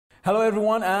Hello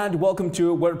everyone and welcome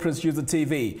to WordPress User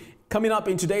TV. Coming up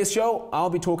in today's show, I'll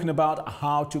be talking about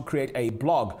how to create a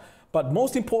blog. But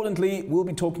most importantly, we'll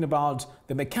be talking about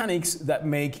the mechanics that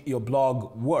make your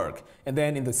blog work. And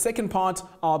then in the second part,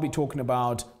 I'll be talking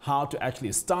about how to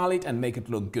actually style it and make it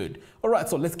look good. All right,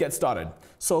 so let's get started.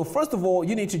 So first of all,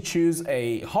 you need to choose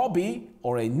a hobby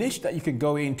or a niche that you can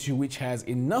go into which has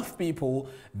enough people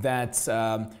that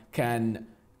can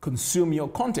consume your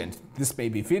content. This may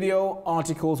be video,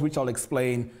 articles, which I'll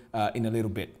explain in a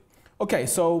little bit. Okay,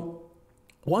 so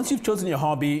once you've chosen your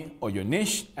hobby or your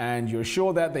niche and you're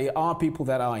sure that there are people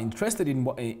that are interested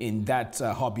in that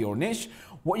hobby or niche,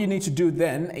 what you need to do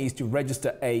then is to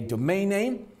register a domain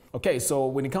name. Okay, so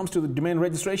when it comes to the domain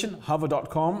registration,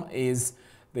 hover.com is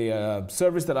the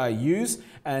service that I use,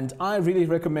 and I really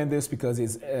recommend this because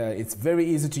it's very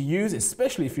easy to use,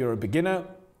 especially if you're a beginner.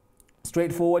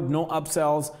 Straightforward, no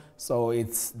upsells, so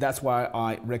that's why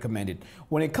I recommend it.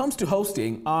 When it comes to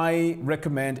hosting, I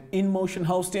recommend InMotion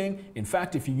hosting. In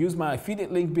fact, if you use my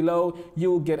affiliate link below,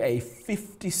 you'll get a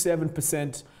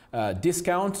 57%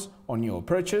 discount on your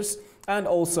purchase, and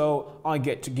also I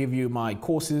get to give you my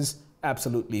courses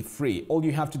absolutely free. All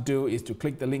you have to do is to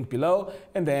click the link below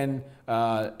and then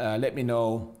let me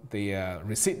know the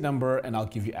receipt number, and I'll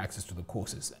give you access to the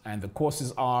courses. And the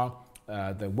courses are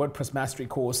the WordPress Mastery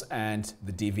course and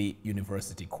the DIVI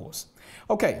University course.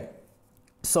 Okay,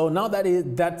 so now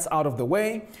that's out of the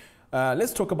way,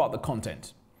 let's talk about the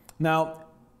content. Now,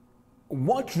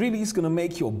 what really is going to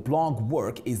make your blog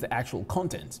work is the actual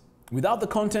content. Without the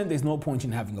content, there's no point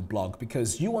in having a blog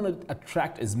because you want to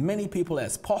attract as many people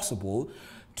as possible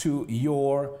to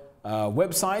your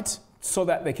website so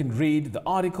that they can read the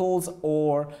articles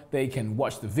or they can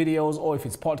watch the videos, or if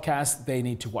it's podcasts, they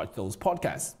need to watch those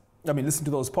podcasts. Listen to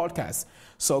those podcasts.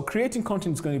 So creating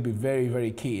content is going to be very,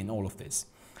 very key in all of this.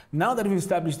 Now that we've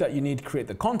established that you need to create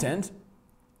the content,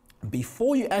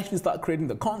 before you actually start creating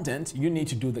the content, you need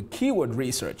to do the keyword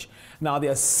research. Now, there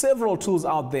are several tools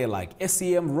out there like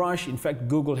SEMrush. In fact,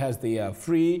 Google has the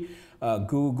free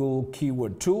Google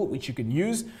keyword tool, which you can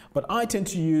use, but I tend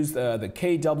to use the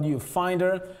KW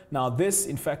Finder. Now this,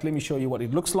 in fact, let me show you what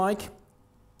it looks like.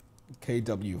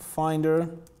 KW Finder.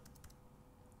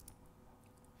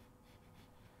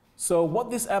 So what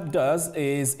this app does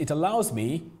is it allows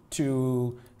me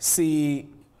to see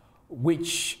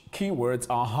which keywords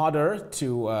are harder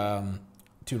to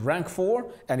rank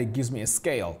for, and it gives me a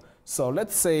scale. So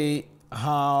let's say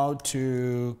how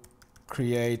to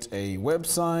create a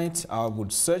website. I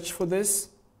would search for this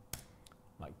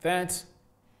like that.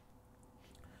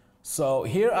 So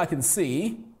here I can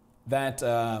see that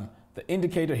the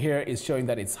indicator here is showing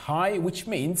that it's high, which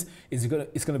means it's going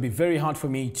to be very hard for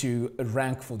me to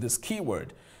rank for this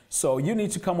keyword. So you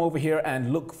need to come over here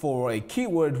and look for a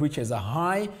keyword which has a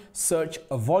high search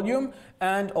volume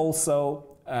and also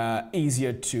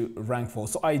easier to rank for.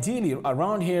 So ideally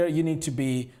around here, you need to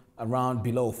be around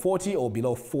below 40 or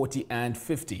below 40 and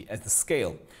 50 as the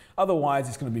scale. Otherwise,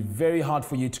 it's going to be very hard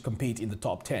for you to compete in the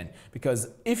top 10, because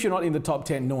if you're not in the top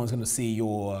 10, no one's going to see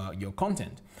your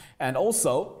content. And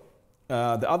also,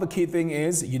 the other key thing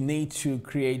is you need to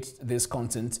create this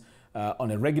content on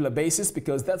a regular basis,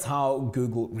 because that's how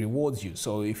Google rewards you.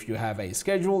 So if you have a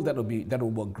schedule,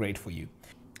 that'll work great for you.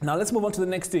 Now let's move on to the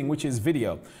next thing, which is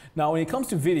video. Now when it comes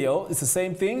to video, it's the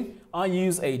same thing. I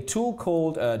use a tool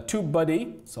called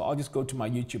TubeBuddy. So I'll just go to my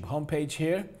YouTube homepage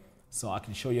here so I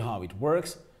can show you how it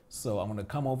works. So I'm going to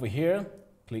come over here,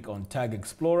 click on Tag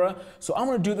Explorer. So I'm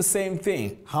going to do the same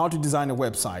thing, how to design a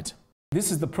website. This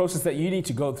is the process that you need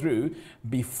to go through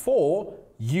before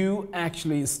you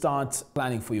actually start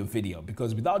planning for your video,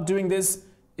 because without doing this,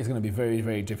 it's going to be very,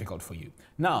 very difficult for you.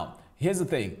 Now, here's the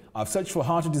thing. I've searched for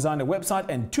how to design a website,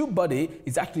 and TubeBuddy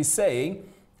is actually saying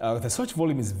the search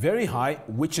volume is very high,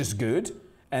 which is good,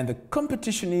 and the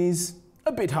competition is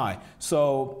a bit high.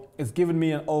 So it's given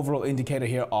me an overall indicator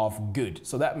here of good.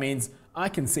 So that means I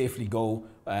can safely go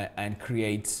and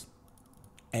create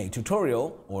a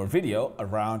tutorial or video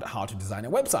around how to design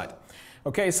a website.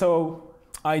 Okay, so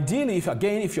ideally,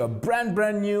 if you're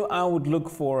brand new, I would look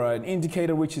for an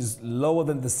indicator which is lower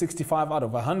than the 65 out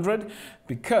of 100,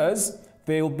 because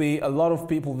there will be a lot of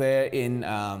people there in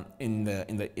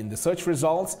the search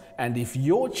results, and if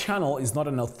your channel is not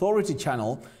an authority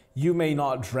channel, you may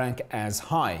not rank as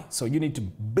high. So you need to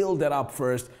build that up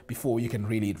first before you can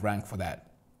really rank for that.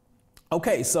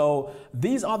 Okay, so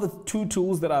these are the two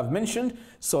tools that I've mentioned.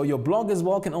 So your blog as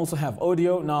well can also have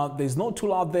audio. Now, there's no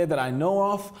tool out there that I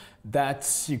know of that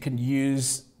you can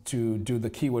use to do the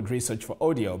keyword research for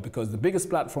audio, because the biggest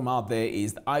platform out there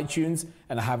is iTunes,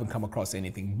 and I haven't come across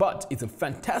anything. But it's a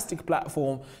fantastic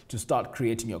platform to start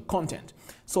creating your content.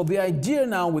 So the idea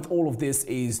now with all of this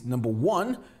is, number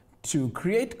one, to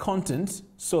create content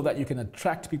so that you can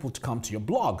attract people to come to your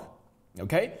blog.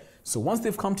 Okay? So once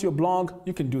they've come to your blog,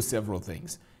 you can do several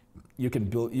things. You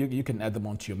can add them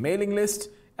onto your mailing list,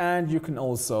 and you can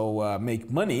also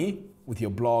make money with your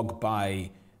blog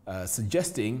by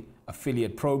suggesting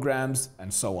affiliate programs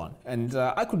and so on. And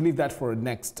I could leave that for a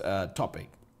next topic.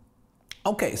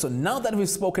 Okay, so now that we've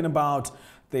spoken about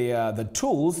the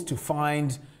tools to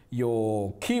find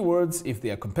your keywords, if they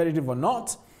are competitive or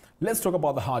not, let's talk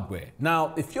about the hardware.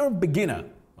 Now, if you're a beginner,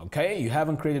 okay, you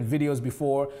haven't created videos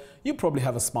before, you probably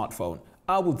have a smartphone.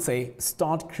 I would say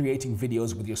start creating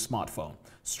videos with your smartphone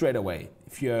straight away.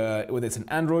 Whether it's an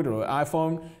Android or an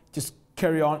iPhone, just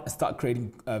carry on and start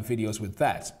creating videos with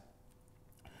that.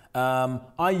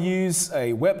 I use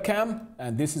a webcam,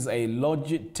 and this is a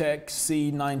Logitech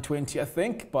C920, I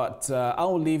think, but I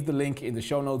will leave the link in the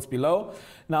show notes below.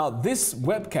 Now, this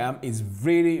webcam is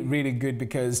really, really good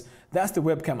because that's the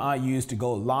webcam I use to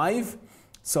go live.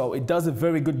 So it does a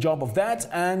very good job of that,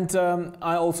 and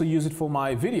I also use it for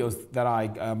my videos that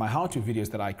my how-to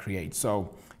videos that I create. So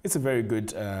it's a very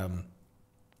good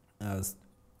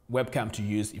webcam to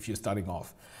use if you're starting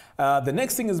off. The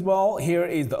next thing as well here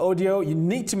is the audio. You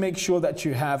need to make sure that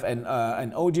you have an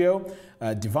audio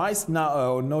device,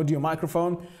 now an audio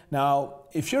microphone. Now,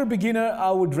 if you're a beginner,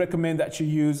 I would recommend that you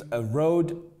use a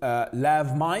Rode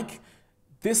lav mic.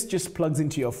 This just plugs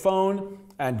into your phone,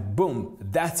 and boom,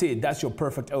 that's it. That's your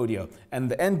perfect audio. And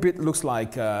the end bit looks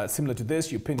like similar to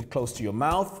this. You pin it close to your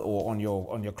mouth or on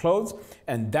your clothes,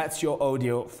 and that's your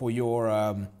audio for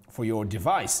your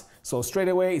device. So straight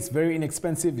away, it's very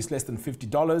inexpensive. It's less than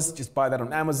 $50. Just buy that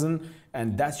on Amazon,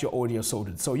 and that's your audio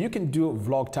sorted. So you can do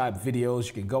vlog type videos.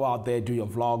 You can go out there, do your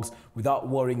vlogs without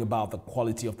worrying about the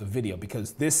quality of the video,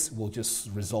 because this will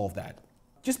just resolve that.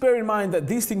 Just bear in mind that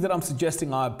these things that I'm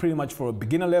suggesting are pretty much for a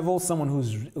beginner level, someone who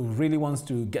really wants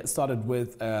to get started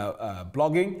with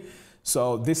blogging.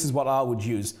 So this is what I would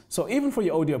use. So even for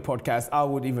your audio podcast, I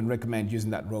would even recommend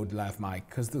using that Rode lav mic,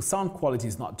 because the sound quality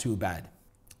is not too bad.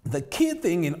 The key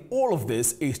thing in all of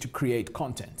this is to create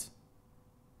content.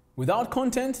 Without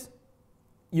content,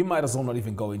 you might as well not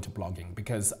even go into blogging,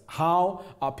 because how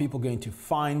are people going to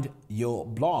find your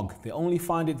blog? They only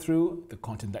find it through the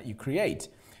content that you create.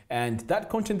 And that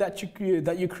content that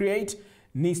you create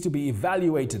needs to be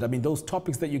evaluated. I mean, those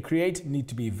topics that you create need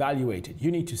to be evaluated. You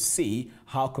need to see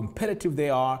how competitive they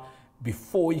are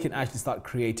before you can actually start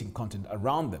creating content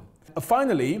around them.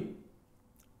 Finally,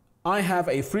 I have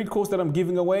a free course that I'm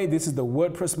giving away. This is the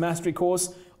WordPress Mastery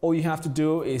course. All you have to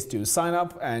do is to sign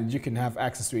up, and you can have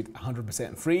access to it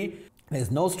 100% free. There's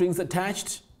no strings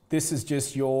attached. This is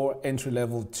just your entry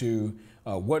level to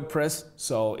WordPress.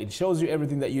 So it shows you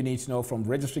everything that you need to know, from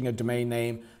registering a domain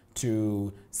name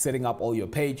to setting up all your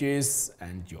pages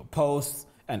and your posts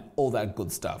and all that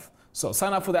good stuff. So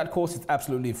sign up for that course. It's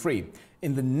absolutely free.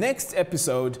 In the next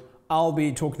episode, I'll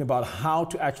be talking about how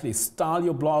to actually style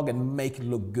your blog and make it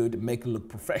look good, make it look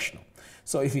professional.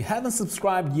 So if you haven't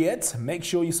subscribed yet, make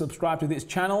sure you subscribe to this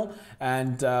channel,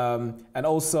 and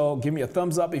also give me a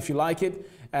thumbs up if you like it.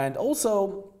 And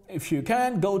also, if you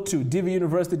can, go to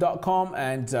diviuniversity.com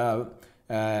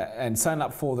and sign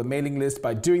up for the mailing list.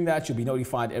 By doing that, you'll be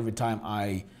notified every time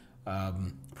I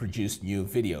produce new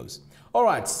videos. All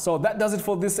right, so that does it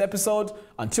for this episode.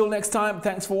 Until next time,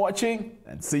 thanks for watching,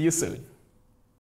 and see you soon.